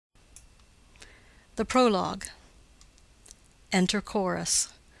The Prologue. Enter Chorus.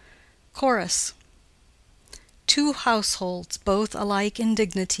 Chorus. Two households, both alike in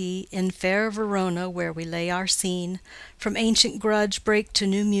dignity, in fair Verona, where we lay our scene, from ancient grudge break to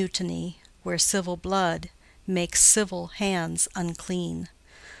new mutiny, where civil blood makes civil hands unclean.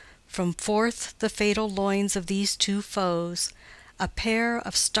 From forth the fatal loins of these two foes, a pair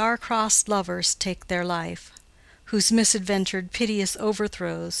of star-crossed lovers take their life, whose misadventured piteous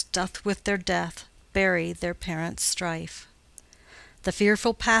overthrows doth with their death bury their parents' strife. The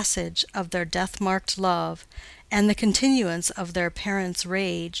fearful passage of their death-marked love, and the continuance of their parents'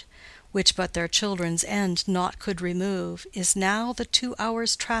 rage, which but their children's end naught could remove, is now the 2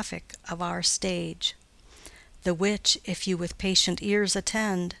 hours' traffic of our stage. The which, if you with patient ears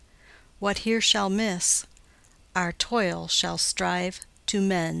attend, what here shall miss, our toil shall strive to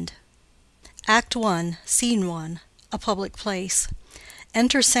mend. Act I, Scene I, a public place.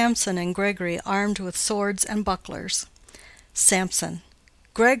 Enter Samson and Gregory, armed with swords and bucklers. Samson.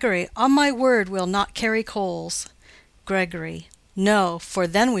 Gregory, on my word, we'll not carry coals. Gregory. No, for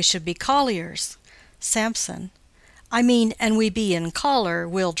then we should be colliers. Samson. I mean, an we be in collar,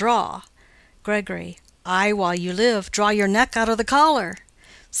 we'll draw. Gregory. Ay, while you live, draw your neck out of the collar.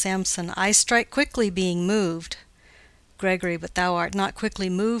 Samson. I strike quickly, being moved. Gregory. But thou art not quickly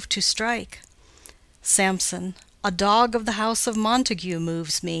moved to strike. Samson. A dog of the house of Montague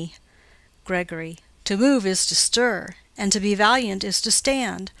moves me. Gregory. To move is to stir, and to be valiant is to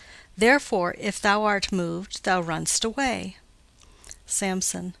stand. Therefore, if thou art moved, thou run'st away.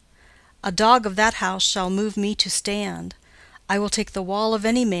 Samson. A dog of that house shall move me to stand. I will take the wall of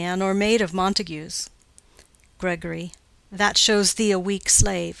any man or maid of Montague's. Gregory. That shows thee a weak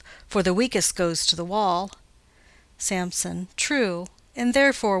slave, for the weakest goes to the wall. Samson. True, and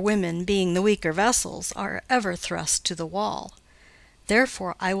therefore women, being the weaker vessels, are ever thrust to the wall.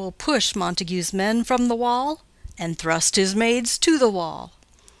 Therefore I will push Montague's men from the wall, and thrust his maids to the wall.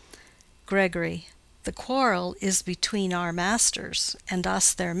 Gregory. The quarrel is between our masters, and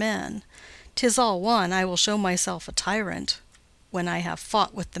us their men. 'Tis all one, I will show myself a tyrant. When I have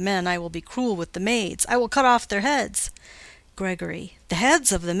fought with the men, I will be cruel with the maids. I will cut off their heads. Gregory. The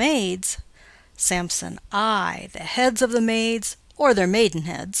heads of the maids? Samson. Ay, the heads of the maids, or their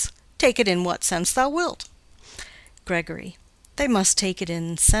maidenheads. Take it in what sense thou wilt. Gregory. They must take it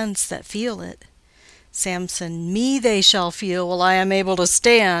in sense that feel it. Samson. Me they shall feel while I am able to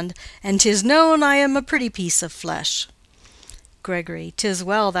stand, and 'tis known I am a pretty piece of flesh. Gregory. 'Tis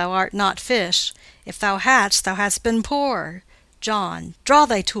well thou art not fish. If thou hadst, thou hadst been poor. John. Draw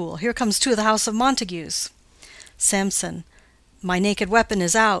thy tool. Here comes 2 of the house of Montagues. Samson. My naked weapon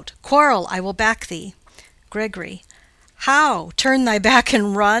is out. Quarrel, I will back thee. Gregory. How? Turn thy back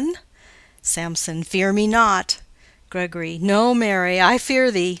and run? Samson. Fear me not. Gregory. No, Mary, I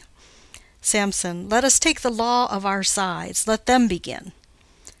fear thee. Samson. Let us take the law of our sides. Let them begin.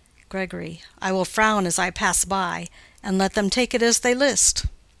 Gregory. I will frown as I pass by, and let them take it as they list.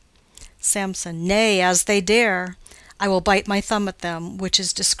 Samson. Nay, as they dare. I will bite my thumb at them, which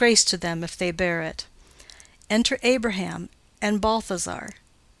is disgrace to them if they bear it. Enter Abraham and Balthazar.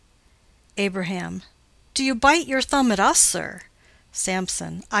 Abraham. Do you bite your thumb at us, sir?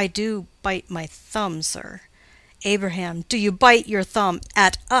 Samson. I do bite my thumb, sir. Abraham. Do you bite your thumb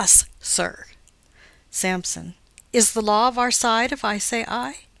at us, sir? Samson. Is the law of our side if I say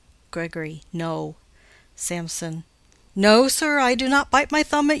aye? Gregory. No. Samson. No, sir, I do not bite my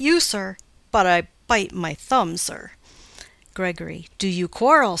thumb at you, sir, but I bite my thumb, sir. Gregory. Do you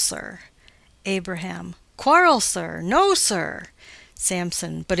quarrel, sir? Abraham. Quarrel, sir? No, sir.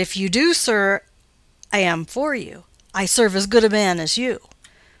 Samson. But if you do, sir, I am for you. I serve as good a man as you.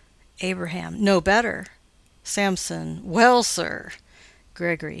 Abraham. No better. Samson. Well, sir.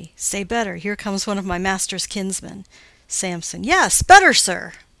 Gregory. Say better. Here comes one of my master's kinsmen. Samson. Yes, better,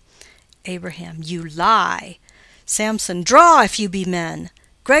 sir. Abraham. You lie. Samson. Draw, if you be men.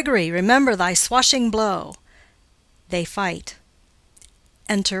 Gregory, remember thy swashing blow. They fight.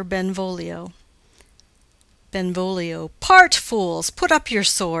 Enter Benvolio. Benvolio. Part, fools! Put up your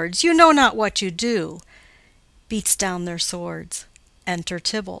swords. You know not what you do. Beats down their swords. Enter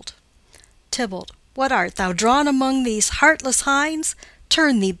Tybalt. Tybalt. What art thou drawn among these heartless hinds?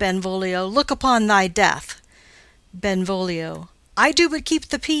 Turn thee, Benvolio, look upon thy death. Benvolio. I do but keep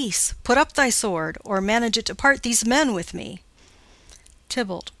the peace. Put up thy sword, or manage it to part these men with me.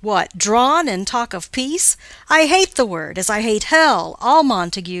 Tybalt. What, drawn, and talk of peace? I hate the word, as I hate hell, all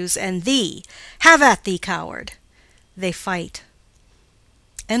Montagues, and thee. Have at thee, coward. They fight.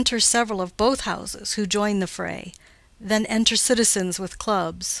 Enter several of both houses, who join the fray. Then enter citizens with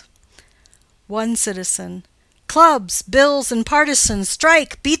clubs. One citizen. Clubs, bills, and partisans,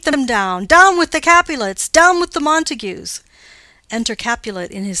 strike, beat them down! Down with the Capulets! Down with the Montagues! Enter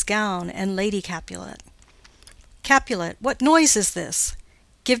Capulet in his gown, and Lady Capulet. Capulet. What noise is this?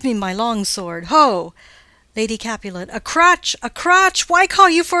 Give me my long sword. Ho! Lady Capulet. A crutch! A crutch! Why call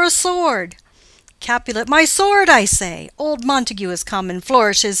you for a sword? Capulet. My sword, I say! Old Montague has come and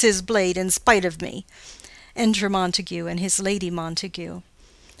flourishes his blade in spite of me. Enter Montague and his Lady Montague.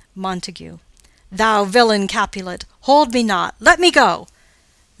 Montague. Thou villain Capulet, hold me not, let me go.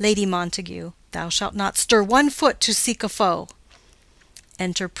 Lady Montague. Thou shalt not stir one foot to seek a foe.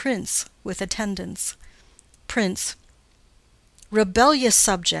 Enter Prince with attendants. Prince. Rebellious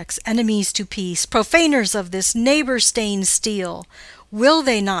subjects, enemies to peace, profaners of this neighbor-stained steel, will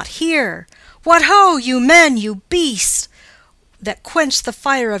they not hear? What ho, you men, you beasts, that quench the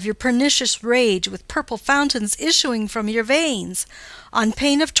fire of your pernicious rage with purple fountains issuing from your veins? On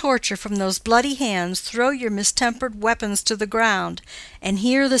pain of torture from those bloody hands, throw your mistempered weapons to the ground, and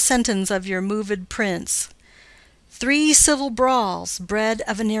hear the sentence of your moved prince. 3 civil brawls, bred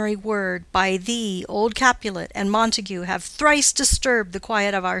of an airy word, by thee, old Capulet, and Montague, have thrice disturbed the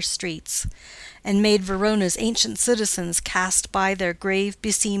quiet of our streets, and made Verona's ancient citizens cast by their grave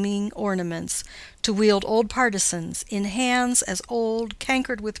beseeming ornaments, to wield old partisans, in hands as old,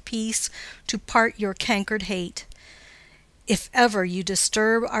 cankered with peace, to part your cankered hate. If ever you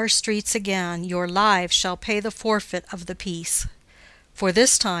disturb our streets again, your lives shall pay the forfeit of the peace. For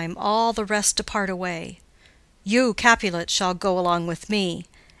this time all the rest depart away. You, Capulet, shall go along with me,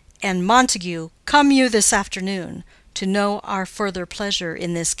 and Montague, come you this afternoon, to know our further pleasure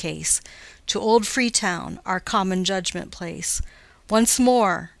in this case, to old Freetown, our common judgment place. Once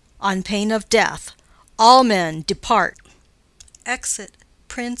more, on pain of death, all men depart. Exit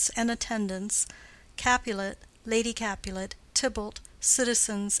Prince and attendants, Capulet, Lady Capulet, Tybalt,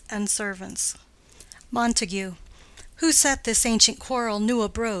 citizens, and servants. Montague. Who set this ancient quarrel new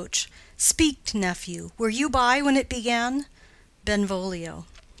abroach? Speak, nephew, were you by when it began? Benvolio.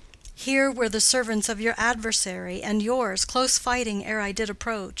 Here were the servants of your adversary and yours, close fighting ere I did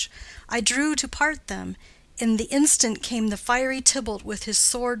approach. I drew to part them. In the instant came the fiery Tybalt with his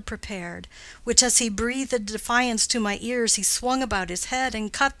sword prepared, which as he breathed defiance to my ears, he swung about his head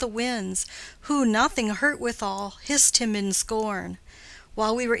and cut the winds, who, nothing hurt withal, hissed him in scorn.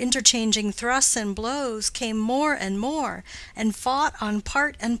 While we were interchanging thrusts and blows, came more, and fought on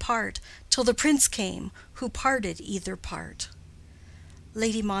part and part, till the prince came, who parted either part.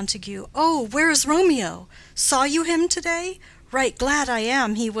 Lady Montague. Oh, where is Romeo? Saw you him to-day? Right glad I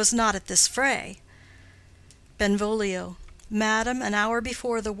am he was not at this fray. Benvolio. Madam, an hour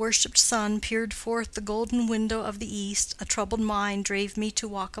before the worshipped sun peered forth the golden window of the east, a troubled mind drave me to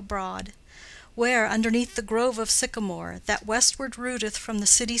walk abroad, where, underneath the grove of sycamore, that westward rooteth from the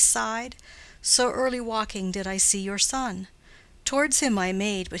city's side, so early walking did I see your son. Towards him I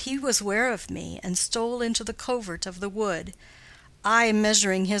made, but he was ware of me, and stole into the covert of the wood. I,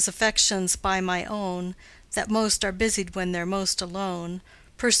 measuring his affections by my own, that most are busied when they're most alone,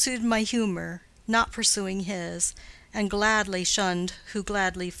 pursued my humor, not pursuing his, and gladly shunned who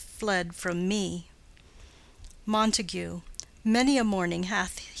gladly fled from me. Montague. Many a morning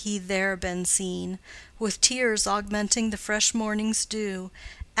hath he there been seen, with tears augmenting the fresh morning's dew,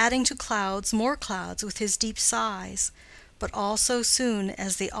 adding to clouds more clouds with his deep sighs. But all so soon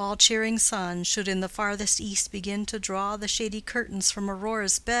as the all-cheering sun should in the farthest east begin to draw the shady curtains from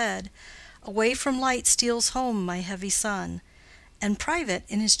Aurora's bed, away from light steals home my heavy son, and private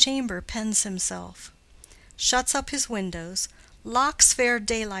in his chamber pens himself, shuts up his windows, locks fair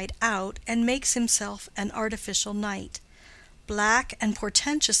daylight out, and makes himself an artificial night. Black and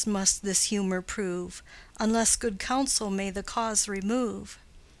portentous must this humor prove, unless good counsel may the cause remove.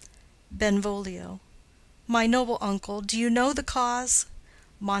 Benvolio. My noble uncle, do you know the cause?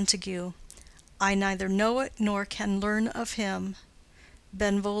 Montague. I neither know it nor can learn of him.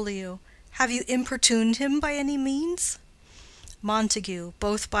 Benvolio. Have you importuned him by any means? Montague.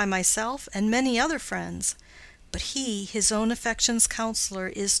 Both by myself and many other friends. But he, his own affection's counselor,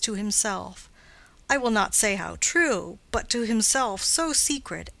 is to himself, I will not say how true, but to himself so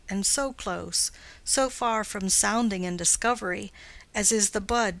secret and so close, so far from sounding and discovery, as is the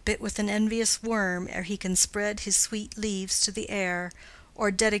bud bit with an envious worm ere he can spread his sweet leaves to the air,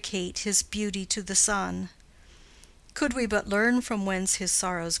 or dedicate his beauty to the sun. Could we but learn from whence his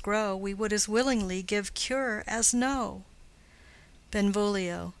sorrows grow, we would as willingly give cure as know.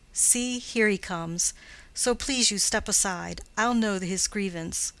 Benvolio. See, here he comes. So please you step aside. I'll know his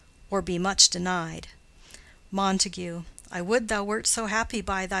grievance, or be much denied. Montague. I would thou wert so happy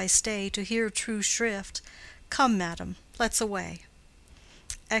by thy stay to hear true shrift. Come, madam, let's away.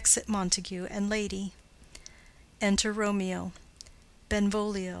 Exit Montague and Lady. Enter Romeo.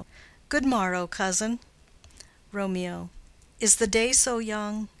 Benvolio. Good morrow, cousin. Romeo. Is the day so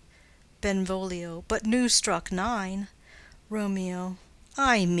young? Benvolio. But new struck 9. Romeo.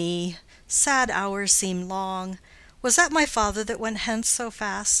 Ay me! Sad hours seem long. Was that my father that went hence so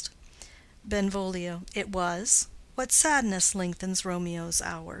fast? Benvolio. It was. What sadness lengthens Romeo's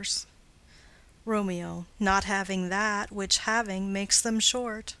hours? Romeo. Not having that which having makes them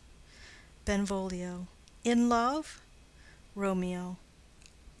short. Benvolio. In love? Romeo.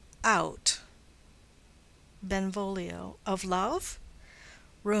 Out. Benvolio. Of love?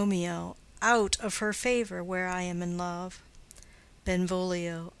 Romeo. Out of her favor where I am in love.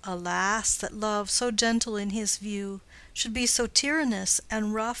 Benvolio. Alas, that love, so gentle in his view, should be so tyrannous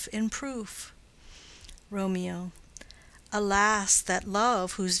and rough in proof. Romeo. Alas, that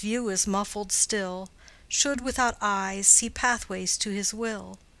love, whose view is muffled still, should without eyes see pathways to his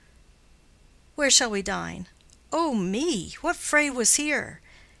will. Where shall we dine? O me! What fray was here?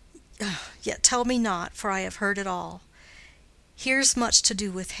 Yet tell me not, for I have heard it all. Here's much to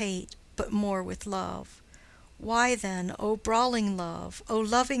do with hate, but more with love. Why then, O brawling love, O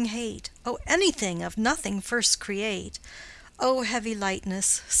loving hate, O anything of nothing first create, O heavy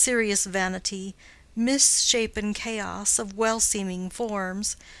lightness, serious vanity, misshapen chaos of well-seeming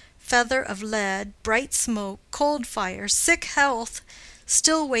forms, feather of lead, bright smoke, cold fire, sick health,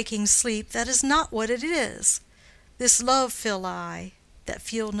 still waking sleep that is not what it is. This love feel I, that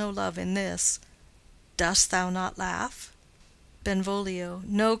feel no love in this. Dost thou not laugh? Benvolio.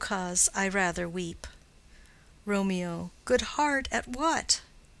 No, cause I rather weep. Romeo. Good heart at what?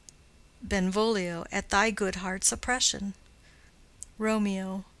 Benvolio. At thy good heart's oppression.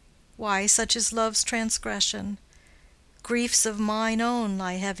 Romeo. Why, such is love's transgression. Griefs of mine own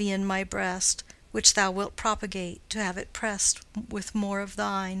lie heavy in my breast, which thou wilt propagate, to have it pressed with more of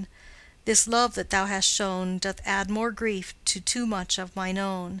thine. This love that thou hast shown doth add more grief to too much of mine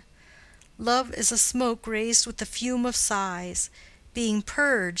own. Love is a smoke raised with the fume of sighs, being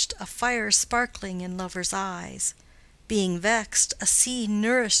purged, a fire sparkling in lovers' eyes, being vexed, a sea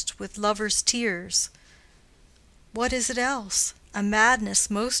nourished with lovers' tears. What is it else? A madness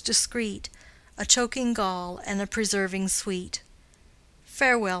most discreet, a choking gall and a preserving sweet.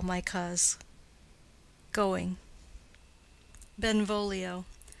 Farewell, my coz. Going. Benvolio.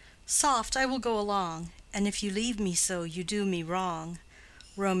 Soft, I will go along, and if you leave me so, you do me wrong.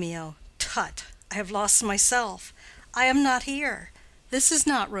 Romeo. Tut! I have lost myself. I am not here. This is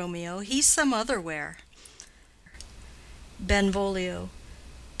not Romeo. He's some other where. Benvolio.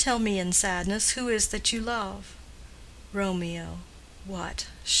 Tell me in sadness, who is that you love? Romeo. What,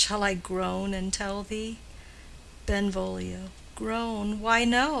 shall I groan and tell thee? Benvolio. Groan? Why,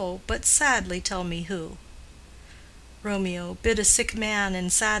 no, but sadly tell me who. Romeo. Bid a sick man in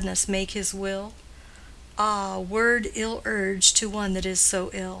sadness make his will? Ah, word ill urged to one that is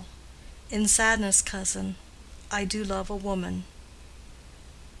so ill. In sadness, cousin, I do love a woman.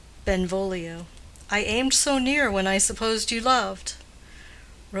 Benvolio. I aimed so near when I supposed you loved.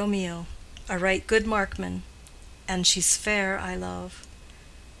 Romeo. A right good markman, and she's fair I love.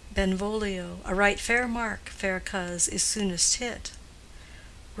 Benvolio. A right fair mark, fair coz, is soonest hit.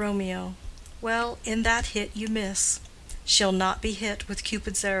 Romeo. Well, in that hit you miss. She'll not be hit with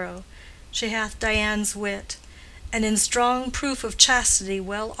Cupid's arrow. She hath Dian's wit, and in strong proof of chastity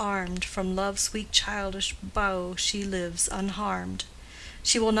well armed, from love's weak childish bow she lives unharmed.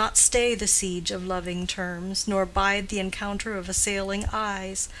 She will not stay the siege of loving terms, nor bide the encounter of assailing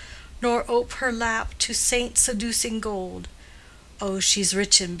eyes, nor ope her lap to saint-seducing gold. Oh, she's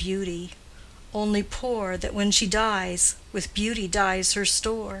rich in beauty, only poor that when she dies, with beauty dies her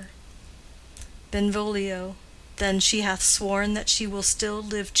store. Benvolio. Then she hath sworn that she will still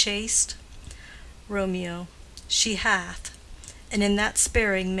live chaste? Romeo. She hath, and in that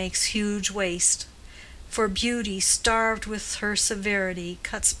sparing makes huge waste. For beauty, starved with her severity,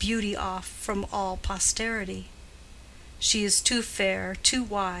 cuts beauty off from all posterity. She is too fair, too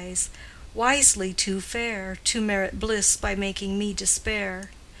wise, wisely too fair, to merit bliss by making me despair.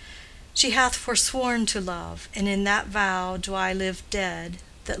 She hath forsworn to love, and in that vow do I live dead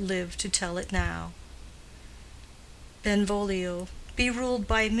that live to tell it now. Benvolio. Be ruled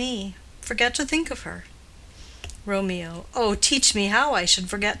by me. Forget to think of her. Romeo. Oh, teach me how I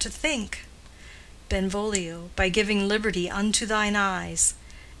should forget to think. Benvolio. By giving liberty unto thine eyes.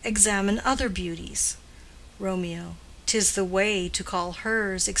 Examine other beauties. Romeo. 'Tis the way to call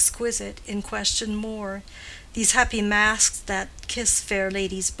hers exquisite in question more. These happy masks that kiss fair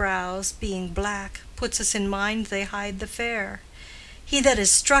ladies' brows, being black, puts us in mind they hide the fair. He that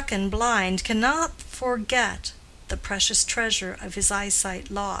is struck and blind cannot forget the precious treasure of his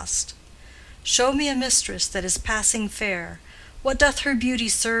eyesight lost. Show me a mistress that is passing fair. What doth her beauty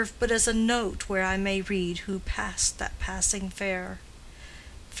serve but as a note where I may read who passed that passing fair?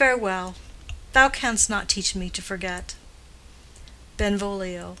 Farewell, thou canst not teach me to forget.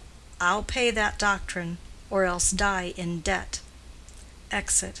 Benvolio, I'll pay that doctrine, or else die in debt.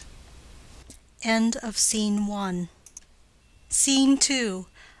 Exit. End of Scene 1. Scene 2.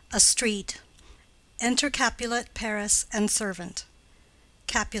 A street. Enter Capulet, Paris, and servant.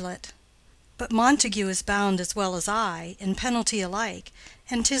 Capulet. But Montague is bound as well as I, in penalty alike,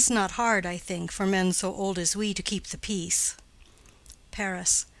 and 'tis not hard, I think, for men so old as we to keep the peace.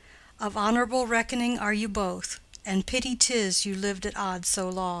 Paris. Of honorable reckoning are you both, and pity 'tis you lived at odds so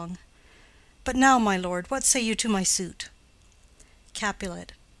long. But now, my lord, what say you to my suit?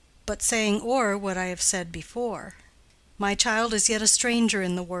 Capulet. But saying o'er what I have said before. My child is yet a stranger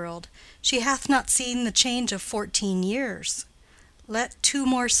in the world. She hath not seen the change of 14 years. Let 2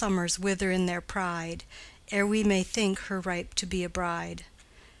 more summers wither in their pride, ere we may think her ripe to be a bride.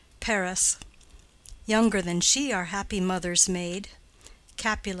 Paris. Younger than she our happy mother's maid.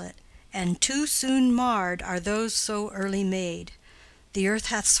 Capulet. And too soon marred are those so early made. The earth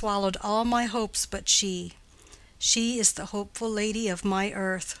hath swallowed all my hopes but she. She is the hopeful lady of my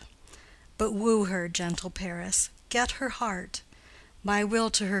earth. But woo her, gentle Paris, get her heart. My will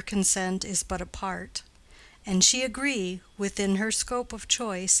to her consent is but a part. And she agree, within her scope of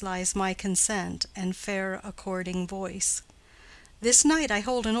choice lies my consent and fair according voice. This night I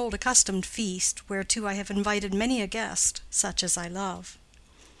hold an old accustomed feast, whereto I have invited many a guest, such as I love.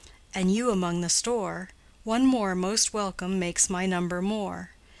 And you among the store, one more most welcome makes my number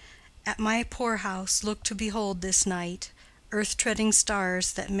more. At my poor house look to behold this night earth-treading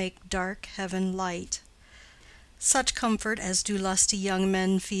stars that make dark heaven light. Such comfort as do lusty young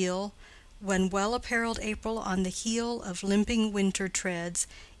men feel, when well-apparelled April on the heel of limping winter treads,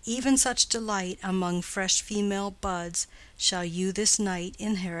 even such delight among fresh female buds shall you this night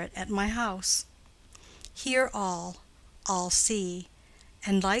inherit at my house. Hear all see,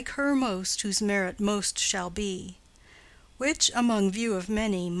 and like her most whose merit most shall be, which among view of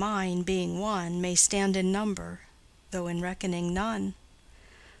many, mine being one, may stand in number, though in reckoning none.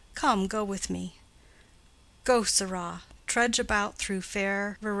 Come, go with me. Go, sirrah, trudge about through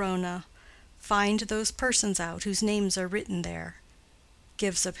fair Verona, find those persons out whose names are written there,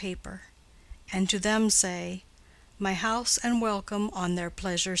 gives a paper, and to them say, my house and welcome on their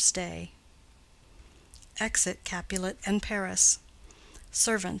pleasure stay. Exit Capulet and Paris.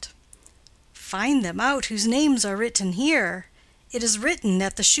 Servant. Find them out whose names are written here. It is written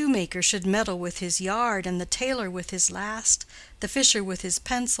that the shoemaker should meddle with his yard, and the tailor with his last, the fisher with his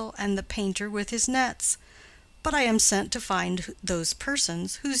pencil, and the painter with his nets. But I am sent to find those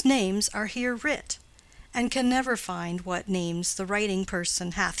persons whose names are here writ, and can never find what names the writing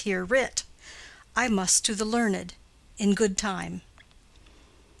person hath here writ. I must to the learned, in good time.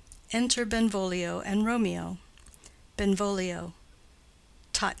 Enter Benvolio and Romeo. Benvolio.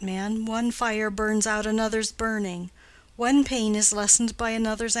 Tut, man, one fire burns out another's burning. One pain is lessened by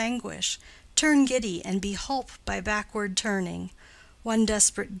another's anguish. Turn giddy, and be holp by backward turning. One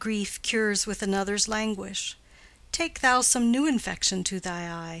desperate grief cures with another's languish. Take thou some new infection to thy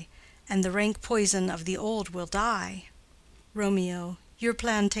eye, and the rank poison of the old will die. Romeo. Your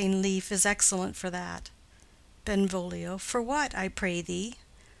plantain leaf is excellent for that. Benvolio. For what, I pray thee?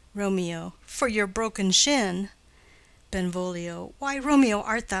 Romeo. For your broken shin. Benvolio. Why, Romeo,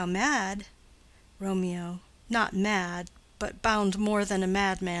 art thou mad? Romeo. Not mad, but bound more than a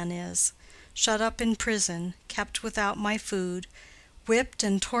madman is, shut up in prison, kept without my food, whipped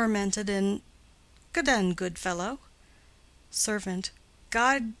and tormented and— Good end, good fellow. Servant.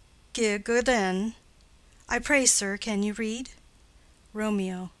 God gi' good end. I pray, sir, can you read?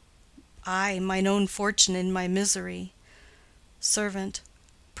 Romeo. Ay, mine own fortune in my misery. Servant.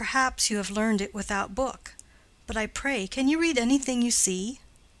 Perhaps you have learned it without book, but I pray, can you read anything you see?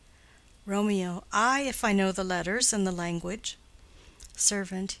 Romeo. Ay, if I know the letters and the language.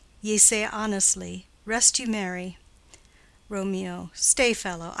 Servant. Ye say honestly. Rest you merry. Romeo. Stay,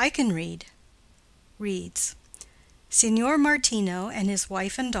 fellow, I can read. Reads. Signor Martino and his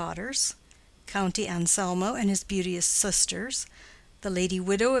wife and daughters, County Anselmo and his beauteous sisters, the lady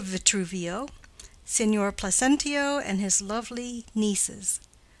widow of Vitruvio, Signor Placentio and his lovely nieces,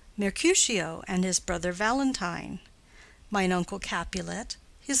 Mercutio and his brother Valentine, mine uncle Capulet,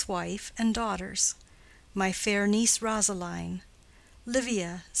 his wife and daughters, my fair niece Rosaline,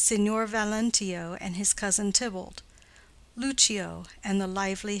 Livia, Signor Valentio and his cousin Tybalt, Lucio and the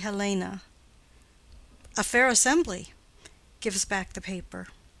lively Helena. A fair assembly. Gives back the paper.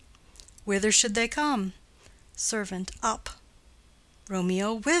 Whither should they come? Servant. Up.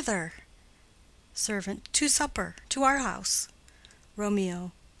 Romeo. Whither? Servant. To supper, to our house.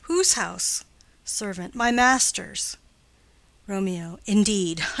 Romeo. Whose house? Servant. My master's. Romeo.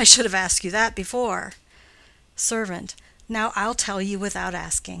 Indeed, I should have asked you that before. Servant. Now I'll tell you without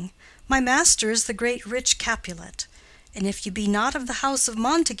asking. My master is the great rich Capulet, and if you be not of the house of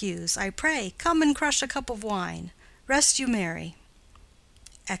Montagues, I pray come and crush a cup of wine. Rest you merry.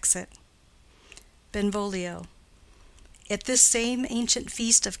 Exit. Benvolio. At this same ancient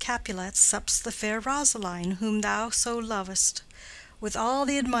feast of Capulets sups the fair Rosaline, whom thou so lovest, with all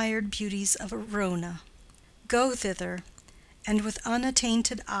the admired beauties of Verona. Go thither, and with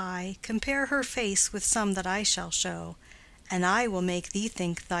unattainted eye compare her face with some that I shall show, and I will make thee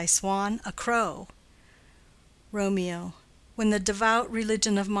think thy swan a crow. Romeo. When the devout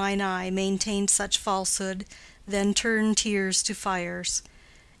religion of mine eye maintained such falsehood, then turn tears to fires,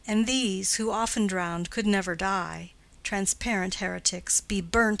 and these, who often drowned, could never die, transparent heretics, be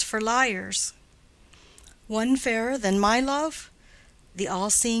burnt for liars. One fairer than my love? The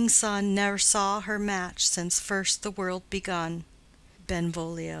all-seeing sun ne'er saw her match since first the world begun.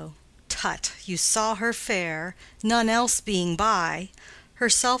 Benvolio. Tut, you saw her fair, none else being by,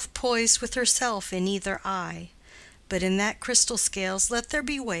 herself poised with herself in either eye. But in that crystal scales let there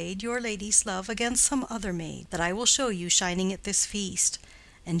be weighed your lady's love against some other maid, that I will show you shining at this feast,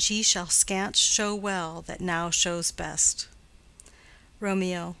 and she shall scant show well that now shows best.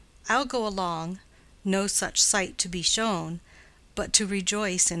 Romeo. I'll go along, no such sight to be shown, but to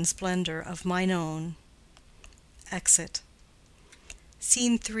rejoice in splendor of mine own. Exit.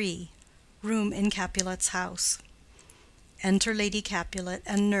 Scene 3. Room in Capulet's house. Enter Lady Capulet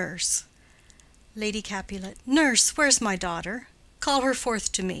and nurse. Lady Capulet. Nurse, where's my daughter? Call her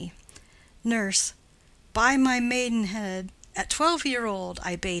forth to me. Nurse. By my maidenhead, at 12-year-old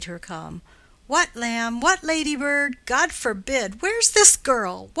I bade her come. What, lamb? What, ladybird? God forbid! Where's this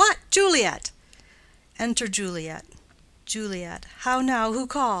girl? What, Juliet? Enter Juliet. Juliet. How now, who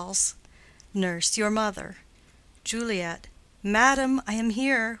calls? Nurse. Your mother. Juliet. Madam, I am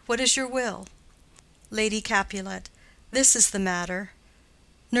here. What is your will? Lady Capulet. This is the matter.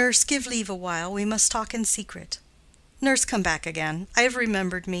 Nurse, give leave a while. We must talk in secret. Nurse, come back again. I have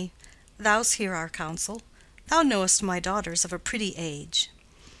remembered me. Thou's hear our counsel. Thou knowest my daughter's of a pretty age.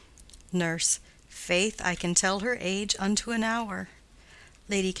 Nurse. Faith, I can tell her age unto an hour.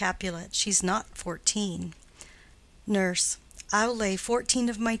 Lady Capulet. She's not 14. Nurse. I'll lay 14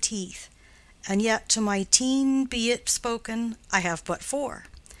 of my teeth, and yet to my teen be it spoken, I have but 4.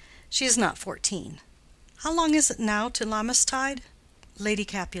 She is not 14. How long is it now to Lammastide? Lady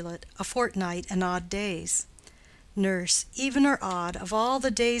Capulet. A fortnight and odd days. Nurse. Even or odd, of all the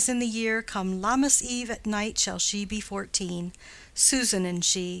days in the year, come Lammas Eve at night shall she be 14. Susan and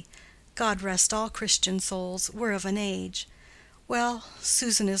she, God rest all Christian souls, were of an age. Well,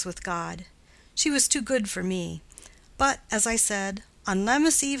 Susan is with God. She was too good for me. But, as I said, on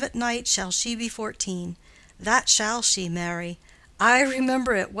Lammas Eve at night shall she be 14. That shall she, Mary. I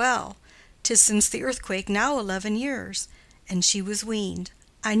remember it well. 'Tis since the earthquake now 11 years, and she was weaned.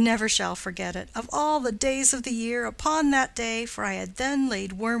 I never shall forget it, of all the days of the year, upon that day, for I had then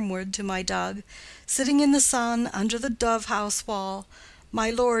laid wormwood to my dug, sitting in the sun under the dove-house wall. My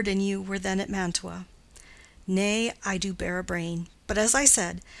lord and you were then at Mantua. Nay, I do bear a brain. But as I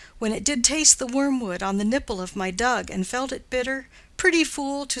said, when it did taste the wormwood on the nipple of my dug, and felt it bitter, pretty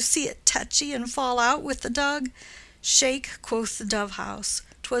fool, to see it tetchy and fall out with the dug. Shake, quoth the dove-house,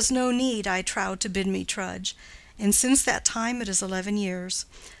 'twas no need, I trow, to bid me trudge, and since that time it is 11 years.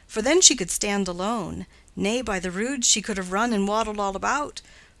 For then she could stand alone, nay, by the rood she could have run and waddled all about,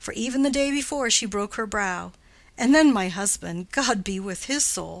 for even the day before she broke her brow. And then my husband, God be with his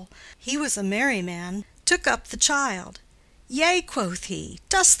soul, he was a merry man, took up the child. Yea, quoth he,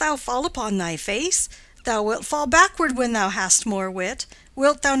 dost thou fall upon thy face? Thou wilt fall backward when thou hast more wit.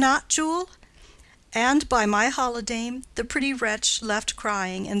 Wilt thou not, Jule? And by my holidame, the pretty wretch left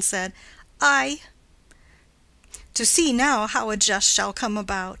crying, and said, Aye. To see now how a jest shall come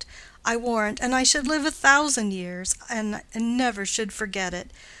about, I warrant, and I should live 1,000 years, and never should forget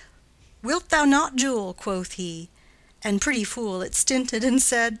it. Wilt thou not, Jule? Quoth he. And pretty fool it stinted, and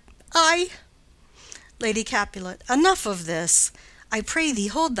said, Aye. Lady Capulet. Enough of this. I pray thee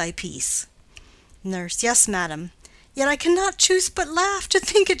hold thy peace. Nurse. Yes, madam. Yet I cannot choose but laugh to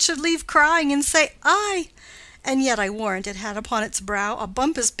think it should leave crying and say aye. And yet I warrant it had upon its brow a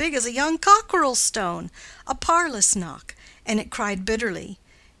bump as big as a young cockerel's stone, a parlous knock, and it cried bitterly.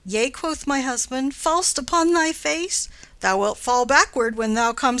 Yea, quoth my husband, fall'st upon thy face? Thou wilt fall backward when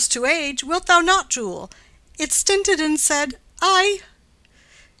thou comest to age. Wilt thou not, Jule? It stinted and said, Aye.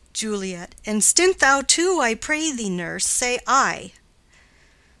 Juliet. And stint thou too, I pray thee, nurse, say aye.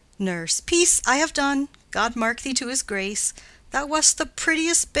 Nurse. Peace, I have done. God mark thee to his grace. Thou wast the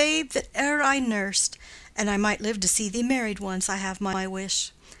prettiest babe that e'er I nursed, and I might live to see thee married once. I have my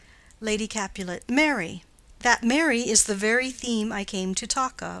wish. Lady Capulet. Marry. That marry is the very theme I came to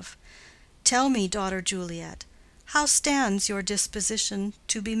talk of. Tell me, daughter Juliet, how stands your disposition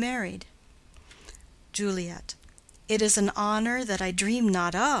to be married? Juliet. It is an honor that I dream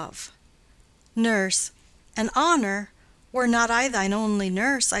not of. Nurse. An honor? Were not I thine only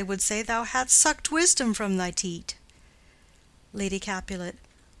nurse, I would say thou hadst sucked wisdom from thy teat. Lady Capulet.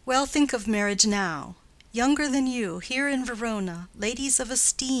 Well, think of marriage now. Younger than you, here in Verona, ladies of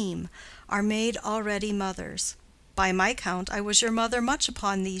esteem are made already mothers. By my count, I was your mother much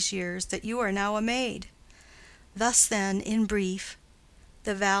upon these years that you are now a maid. Thus then, in brief,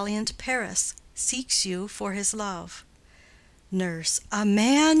 the valiant Paris seeks you for his love. Nurse. A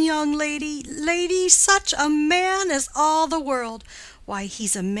man, young lady, lady, such a man as all the world. Why,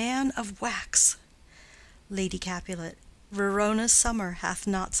 he's a man of wax. Lady Capulet. Verona's summer hath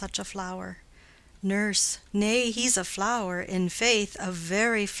not such a flower. Nurse. Nay, he's a flower, in faith, a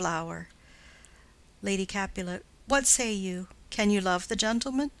very flower. Lady Capulet. What say you? Can you love the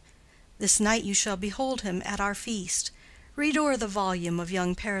gentleman? This night you shall behold him at our feast. Read o'er the volume of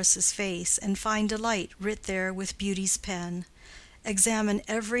young Paris's face, and find delight writ there with beauty's pen. Examine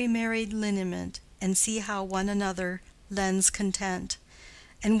every married lineament, and see how one another lends content.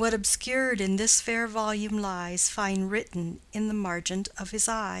 And what obscured in this fair volume lies, find written in the margent of his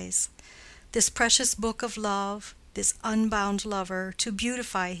eyes. This precious book of love, this unbound lover, to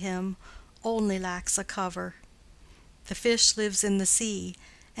beautify him, only lacks a cover. The fish lives in the sea,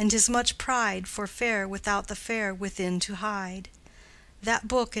 and 'tis much pride for fair without the fair within to hide. That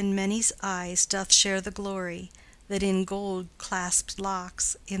book in many's eyes doth share the glory that in gold clasped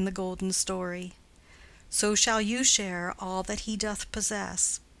locks in the golden story. So shall you share all that he doth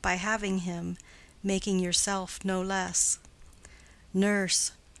possess, by having him, making yourself no less.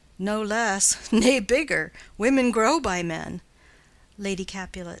 Nurse. No less, nay bigger. Women grow by men. Lady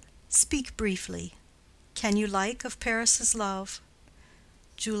Capulet. Speak briefly. Can you like of Paris's love?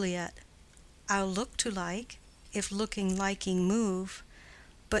 Juliet. I'll look to like, if looking liking move,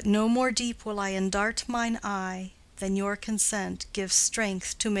 but no more deep will I endart mine eye than your consent gives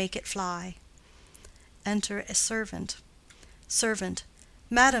strength to make it fly. Enter a servant. Servant.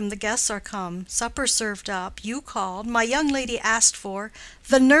 Madam, the guests are come, supper served up, you called, my young lady asked for,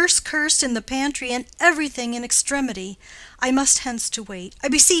 the nurse cursed in the pantry, and everything in extremity. I must hence to wait. I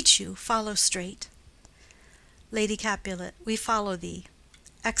beseech you, follow straight. Lady Capulet. We follow thee.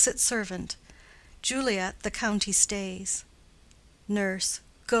 Exit servant. Juliet, the county stays. Nurse.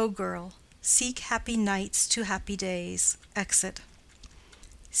 Go, girl. Seek happy nights to happy days. Exit.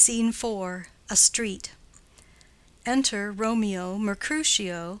 Scene 4. A street. Enter Romeo,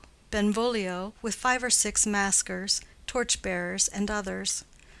 Mercutio, Benvolio, with 5 or 6 maskers, torch-bearers, and others.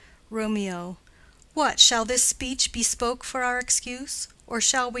 Romeo. What, shall this speech be spoke for our excuse, or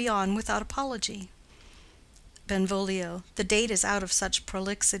shall we on without apology? Benvolio. The date is out of such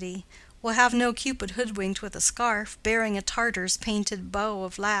prolixity. We'll have no Cupid hoodwinked with a scarf, bearing a Tartar's painted bow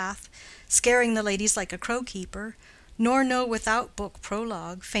of lath, scaring the ladies like a crow-keeper, nor no without book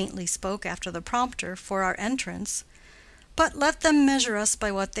prologue, faintly spoke after the prompter, for our entrance. But let them measure us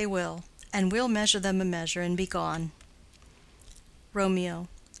by what they will, and we'll measure them a measure and be gone. Romeo.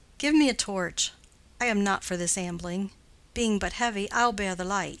 Give me a torch. I am not for this ambling. Being but heavy, I'll bear the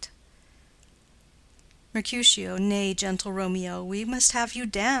light. Mercutio. Nay, gentle Romeo, we must have you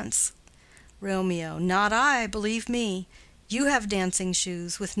dance. Romeo. Not I, believe me. You have dancing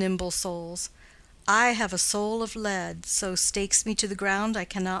shoes with nimble soles. I have a soul of lead, so stakes me to the ground I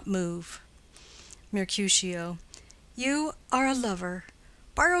cannot move. Mercutio. You are a lover.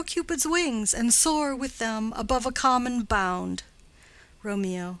 Borrow Cupid's wings, and soar with them above a common bound.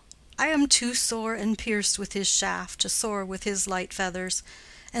 Romeo. I am too sore and pierced with his shaft to soar with his light feathers,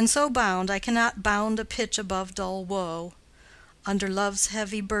 and so bound I cannot bound a pitch above dull woe. Under love's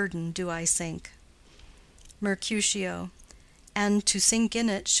heavy burden do I sink. Mercutio. And to sink in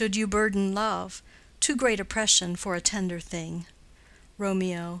it should you burden love, too great oppression for a tender thing.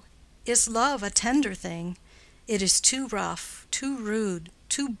 Romeo. Is love a tender thing? It is too rough, too rude,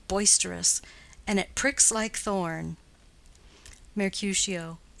 too boisterous, and it pricks like thorn.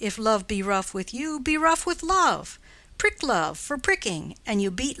 Mercutio. If love be rough with you, be rough with love. Prick love for pricking, and you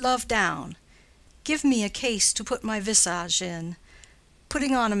beat love down. Give me a case to put my visage in,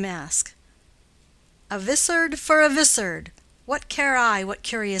 putting on a mask. A vizard for a vizard. What care I what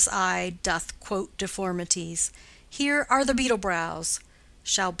curious eye doth quote deformities? Here are the beetle brows,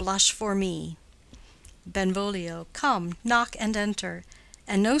 shall blush for me. Benvolio. Come, knock and enter,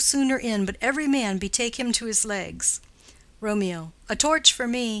 and no sooner in but every man betake him to his legs. Romeo. A torch for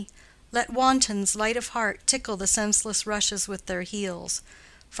me. Let wantons, light of heart, tickle the senseless rushes with their heels.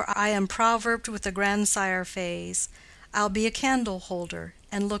 For I am proverbed with the grandsire phase. I'll be a candle holder,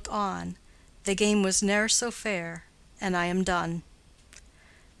 and look on. The game was ne'er so fair, and I am done.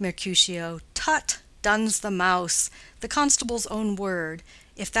 Mercutio. Tut! Done's the mouse, the constable's own word.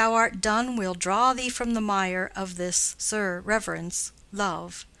 If thou art done, we'll draw thee from the mire of this, sir, reverence,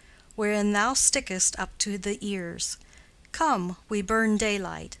 love, wherein thou stickest up to the ears. Come, we burn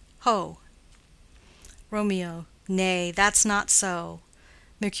daylight. Ho! Romeo. Nay, that's not so.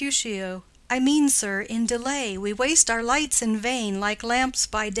 Mercutio. I mean, sir, in delay we waste our lights in vain, like lamps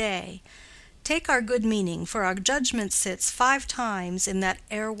by day. Take our good meaning, for our judgment sits 5 times in that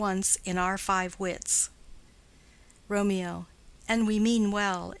ere once in our 5 wits. Romeo. And we mean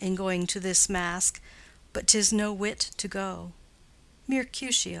well in going to this mask, but 'tis no wit to go.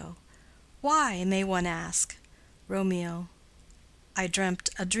 Mercutio. Why, may one ask? Romeo. I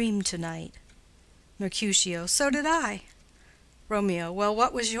dreamt a dream to-night. Mercutio. So did I. Romeo. Well,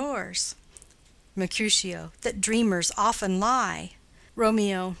 what was yours? Mercutio. That dreamers often lie.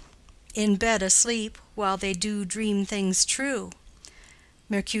 Romeo. In bed asleep, while they do dream things true.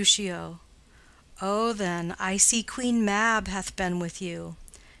 Mercutio. Oh, then, I see Queen Mab hath been with you.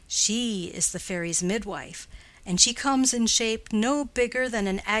 She is the fairy's midwife, and she comes in shape no bigger than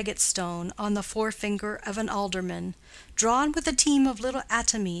an agate stone on the forefinger of an alderman, drawn with a team of little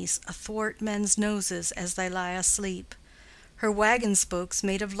atomies athwart men's noses as they lie asleep. Her wagon spokes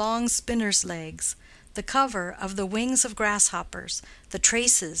made of long spinners' legs, the cover of the wings of grasshoppers, the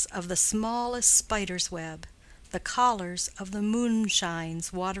traces of the smallest spider's web, the collars of the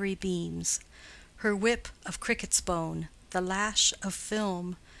moonshine's watery beams, her whip of cricket's bone, the lash of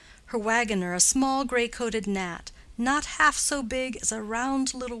film, her wagoner a small gray-coated gnat, not half so big as a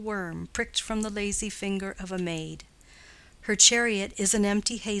round little worm pricked from the lazy finger of a maid. Her chariot is an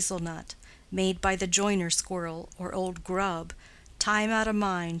empty hazelnut, made by the joiner squirrel or old grub, time out of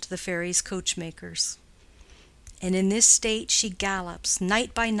mind the fairies' coachmakers. And in this state she gallops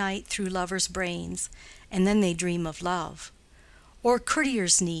night by night through lovers' brains, and then they dream of love. Or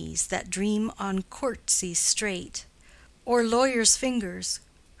courtiers' knees that dream on courtesies straight, or lawyers' fingers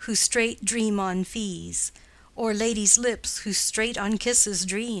who straight dream on fees, or ladies' lips who straight on kisses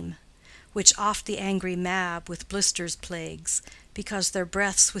dream, which oft the angry Mab with blisters plagues, because their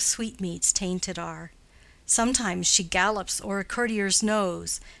breaths with sweetmeats tainted are. Sometimes she gallops o'er a courtier's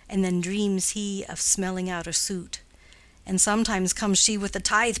nose, and then dreams he of smelling out a suit. And sometimes comes she with a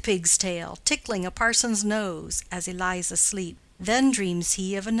tithe-pig's tail, tickling a parson's nose as he lies asleep. Then dreams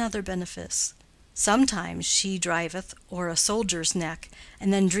he of another benefice. Sometimes she driveth o'er a soldier's neck,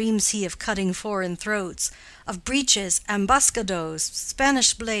 and then dreams he of cutting foreign throats, of breaches, ambuscados,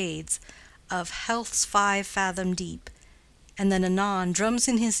 Spanish blades, of health's 5 fathom deep, and then anon drums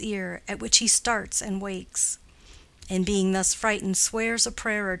in his ear, at which he starts and wakes, and being thus frightened swears a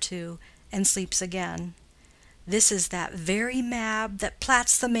prayer or two, and sleeps again. This is that very Mab that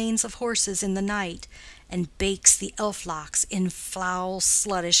plats the manes of horses in the night, and bakes the elf-locks in foul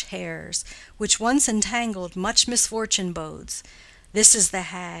sluttish hairs, which once entangled much misfortune bodes. This is the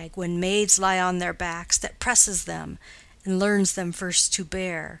hag, when maids lie on their backs, that presses them, and learns them first to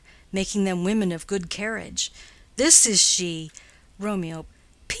bear, making them women of good carriage. This is she. Romeo.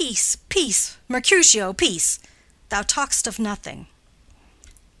 Peace, peace, Mercutio, peace. Thou talk'st of nothing.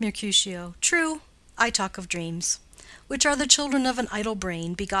 Mercutio. True, I talk of dreams, which are the children of an idle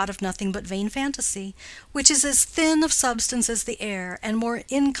brain, begot of nothing but vain fantasy, which is as thin of substance as the air, and more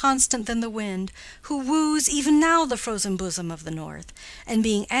inconstant than the wind, who woos even now the frozen bosom of the north, and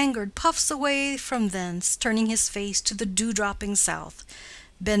being angered puffs away from thence, turning his face to the dew-dropping south.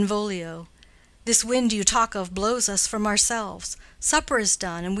 Benvolio. This wind you talk of blows us from ourselves. Supper is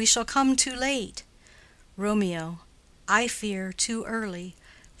done, and we shall come too late. Romeo. I fear too early,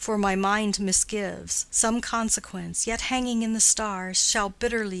 for my mind misgives some consequence, yet hanging in the stars, shall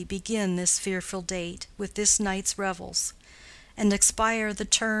bitterly begin this fearful date with this night's revels, and expire the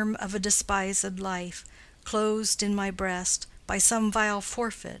term of a despised life, closed in my breast by some vile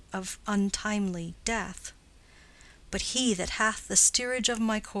forfeit of untimely death. But he that hath the steerage of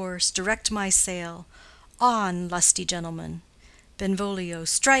my course, direct my sail. On, lusty gentlemen. Benvolio.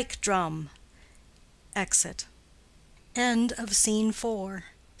 Strike, drum. Exit. End of Scene 4.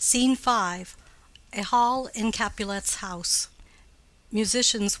 Scene 5. A hall in Capulet's house.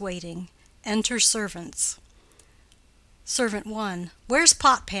 Musicians waiting. Enter servants. Servant 1. Where's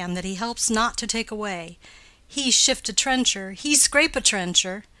Potpan that he helps not to take away? He shift a trencher, he scrape a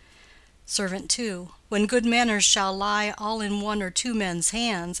trencher. Servant 2. When good manners shall lie all in one or two men's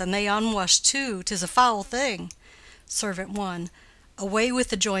hands, and they unwashed too, 'tis a foul thing. Servant 1. Away with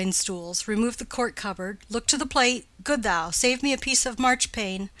the joined stools, remove the court cupboard, look to the plate, good thou, save me a piece of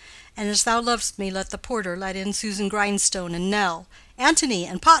marchpane, and as thou lovest me, let the porter let in Susan Grindstone and Nell, Antony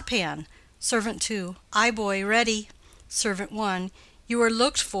and Potpan. Servant 2. Aye, boy, ready. Servant 1. You are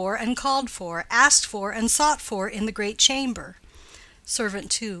looked for and called for, asked for and sought for in the great chamber.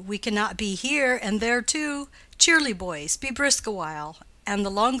 Servant 2. We cannot be here and there too. Cheerly, boys, be brisk a while, and the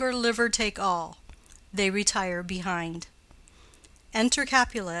longer liver take all. They retire behind. Enter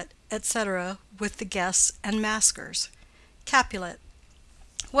Capulet, etc., with the guests and maskers. Capulet.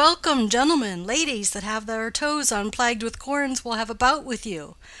 Welcome, gentlemen, ladies that have their toes unplagued with corns will have a bout with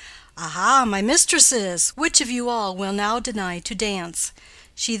you. Aha, my mistresses, which of you all will now deny to dance?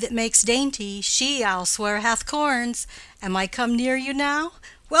 She that makes dainty, she, I'll swear, hath corns. Am I come near you now?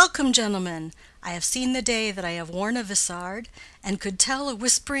 Welcome, gentlemen. I have seen the day that I have worn a vissard, and could tell a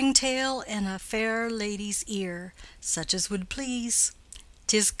whispering tale in a fair lady's ear, such as would please.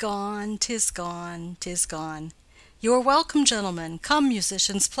 'Tis gone, 'tis gone, 'tis gone. You are welcome, gentlemen. Come,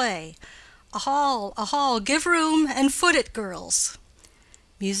 musicians, play. A hall, give room, and foot it, girls.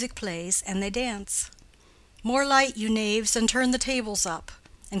 Music plays, and they dance. More light, you knaves, and turn the tables up,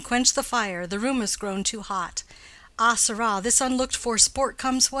 and quench the fire, the room is grown too hot. Ah, sirrah, this unlooked-for sport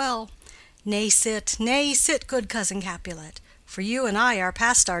comes well. Nay, sit, good cousin Capulet, for you and I are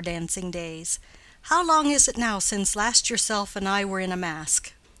past our dancing days. How long is it now since last yourself and I were in a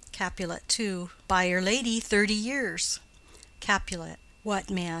mask? Capulet 2. By your lady, 30 years. Capulet. What,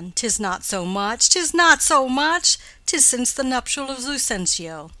 man, 'tis not so much, 'tis not so much, 'tis since the nuptial of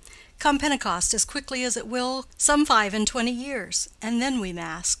Lucentio. Come Pentecost as quickly as it will, some 25 years, and then we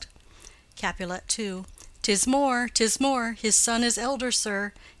masked. Capulet 2. 'Tis more, 'tis more, his son is elder,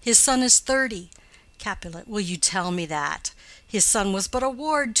 sir, his son is 30. Capulet. Will you tell me that? His son was but a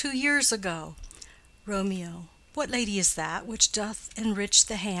ward 2 years ago. Romeo. What lady is that which doth enrich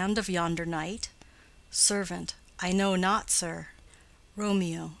the hand of yonder knight? Servant. I know not, sir.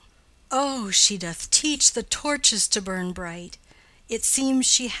 Romeo. Oh, she doth teach the torches to burn bright. It seems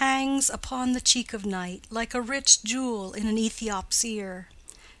she hangs upon the cheek of night like a rich jewel in an Ethiop's ear.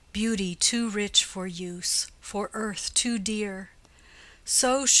 Beauty too rich for use, for earth too dear.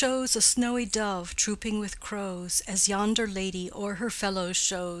 So shows a snowy dove trooping with crows, as yonder lady o'er her fellows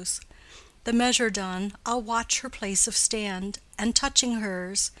shows. The measure done, I'll watch her place of stand, and touching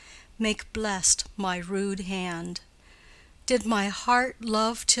hers, make blessed my rude hand. Did my heart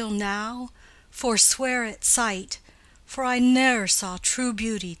love till now? Forswear at sight, for I ne'er saw true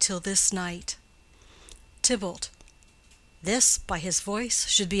beauty till this night. Tybalt. This, by his voice,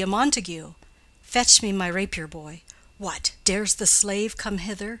 should be a Montague. Fetch me my rapier, boy. What, dares the slave come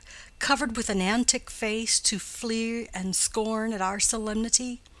hither, covered with an antic face, to flee and scorn at our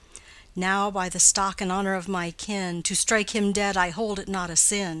solemnity? Now, by the stock and honor of my kin, to strike him dead I hold it not a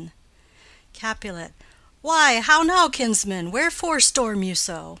sin. Capulet. Why, how now, kinsman, wherefore storm you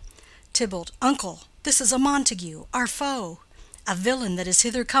so? Tybalt. Uncle, this is a Montague, our foe, a villain that is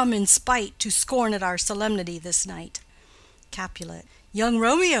hither come in spite to scorn at our solemnity this night. Capulet. Young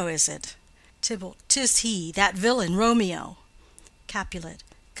Romeo is it? Tybalt. 'Tis he, that villain Romeo. Capulet.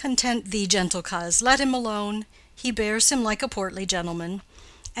 Content thee, gentle coz, let him alone. He bears him like a portly gentleman.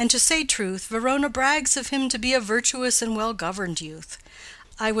 And to say truth, Verona brags of him to be a virtuous and well-governed youth.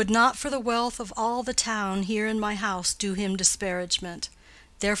 I would not for the wealth of all the town here in my house do him disparagement.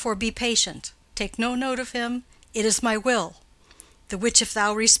 Therefore be patient, take no note of him, it is my will. The which if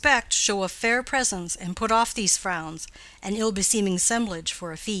thou respect, show a fair presence, and put off these frowns, and ill-beseeming semblage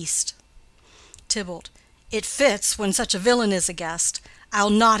for a feast. Tybalt. It fits when such a villain is a guest.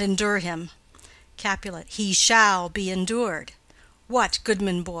 I'll not endure him. Capulet. He shall be endured. What,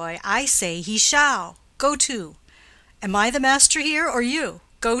 goodman boy, I say he shall. Go to. Am I the master here, or you?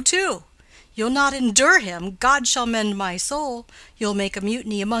 Go to. You'll not endure him, God shall mend my soul. You'll make a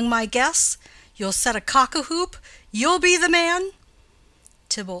mutiny among my guests. You'll set a cock-a-hoop. You'll be the man.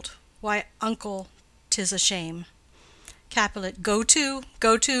 Tybalt. Why, uncle, 'tis a shame. Capulet. Go to,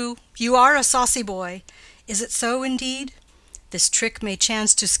 go to. You are a saucy boy. Is it so indeed? This trick may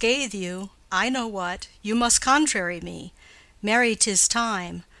chance to scathe you. I know what. You must contrary me. Marry, 'tis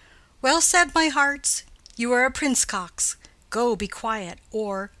time. Well said, my hearts. You are a prince-cox. Go, be quiet,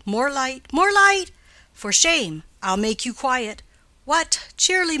 or more light, more light. For shame, I'll make you quiet. What,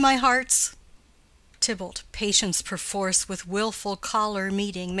 cheerly, my hearts. Tybalt. Patience perforce with wilful choler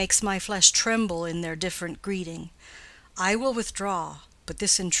meeting makes my flesh tremble in their different greeting. I will withdraw, but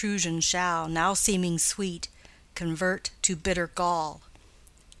this intrusion shall, now seeming sweet, convert to bitter gall.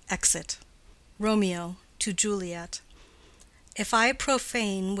 Exit. Romeo to Juliet. If I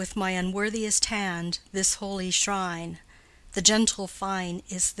profane with my unworthiest hand this holy shrine, the gentle fine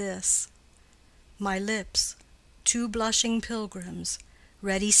is this: my lips, two blushing pilgrims,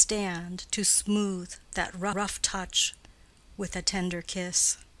 ready stand to smooth that rough touch with a tender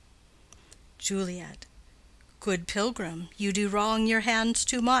kiss. Juliet. Good pilgrim, you do wrong your hands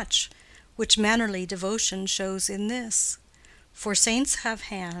too much, which mannerly devotion shows in this: for saints have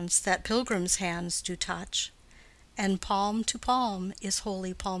hands that pilgrims' hands do touch, and palm to palm is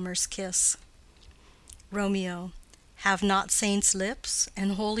holy palmer's kiss. Romeo. Have not saints lips,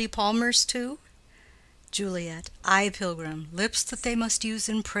 and holy palmers too? Juliet. Ay, pilgrim, lips that they must use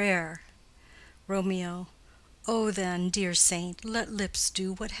in prayer. Romeo. O then, dear saint, let lips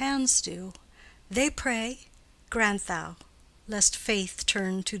do what hands do. They pray, grant thou, lest faith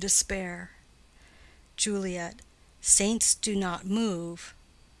turn to despair. Juliet. Saints do not move,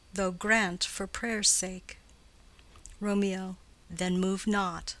 though grant for prayer's sake. Romeo. Then move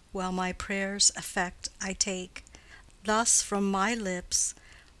not, while my prayer's effect I take. Thus from my lips,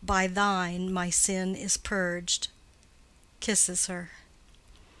 by thine my sin is purged. Kisses her.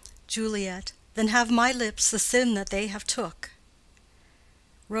 Juliet. Then have my lips the sin that they have took.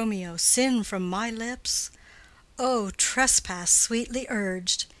 Romeo. Sin from my lips? O trespass sweetly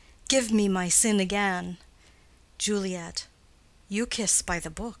urged, give me my sin again. Juliet. You kiss by the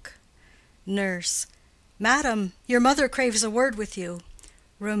book. Nurse. Madam, your mother craves a word with you.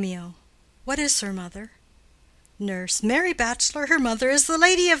 Romeo. What is her mother? Nurse. Merry bachelor, her mother is the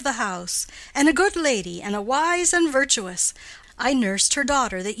lady of the house, and a good lady, and a wise and virtuous. I nursed her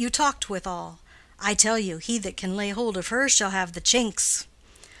daughter that you talked withal. I tell you, he that can lay hold of her shall have the chinks.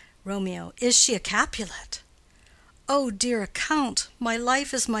 Romeo. Is she a Capulet? O dear account, my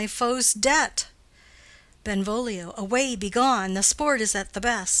life is my foe's debt. Benvolio. Away, begone, the sport is at the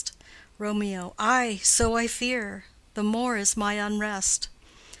best. Romeo. Ay, so I fear, the more is my unrest.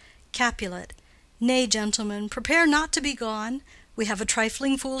 Capulet. Nay, gentlemen, prepare not to be gone. We have a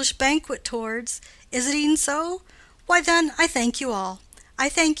trifling foolish banquet towards. Is it e'en so? Why then, I thank you all. I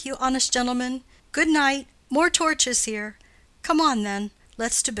thank you, honest gentlemen. Good night. More torches here. Come on then,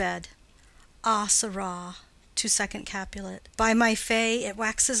 let's to bed. Ah, sirrah, to second Capulet. By my fay, it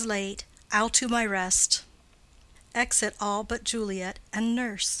waxes late. I'll to my rest. Exit all but Juliet and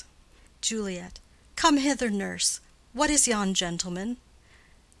nurse. Juliet. Come hither, nurse. What is yon gentleman?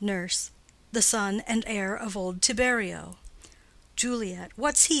 Nurse. The son and heir of old Tiberio. Juliet.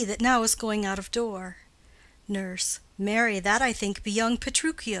 What's he that now is going out of door? Nurse. Marry, that I think be young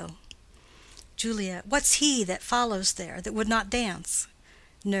Petruchio. Juliet. What's he that follows there, that would not dance?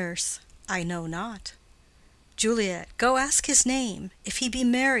 Nurse. I know not. Juliet. Go ask his name. If he be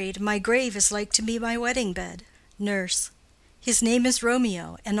married, my grave is like to be my wedding bed. Nurse. His name is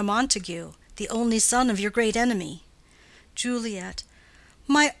Romeo, and a Montague, the only son of your great enemy. Juliet.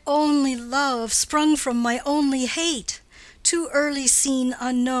 My only love, sprung from my only hate, too early seen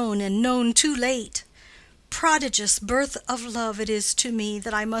unknown, and known too late. Prodigious birth of love it is to me,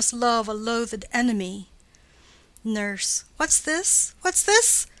 that I must love a loathed enemy. Nurse. What's this? What's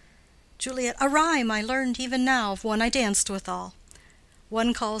this? Juliet. A rhyme I learned even now of one I danced withal.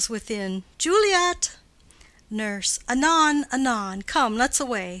 One calls within, Juliet. Nurse. Anon, anon. Come, let's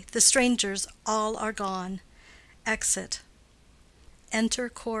away. The strangers all are gone. Exit. Enter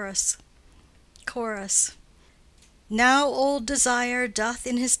chorus. Chorus. Now old desire doth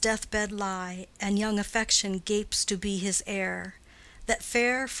in his deathbed lie, and young affection gapes to be his heir. That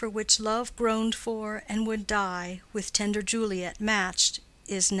fair for which love groaned for and would die, with tender Juliet matched,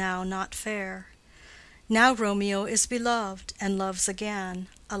 is now not fair. Now Romeo is beloved, and loves again,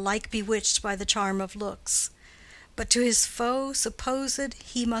 alike bewitched by the charm of looks. But to his foe supposed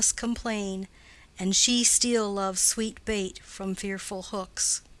he must complain, and she steal love's sweet bait from fearful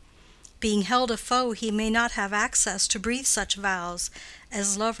hooks. Being held a foe, he may not have access to breathe such vows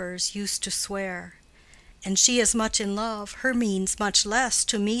as lovers used to swear. And she as much in love, her means much less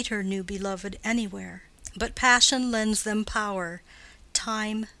to meet her new beloved anywhere. But passion lends them power,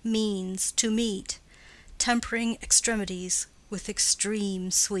 time means to meet, tempering extremities with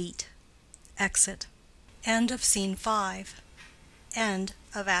extreme sweet. Exit. End of Scene 5. End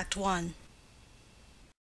of Act 1.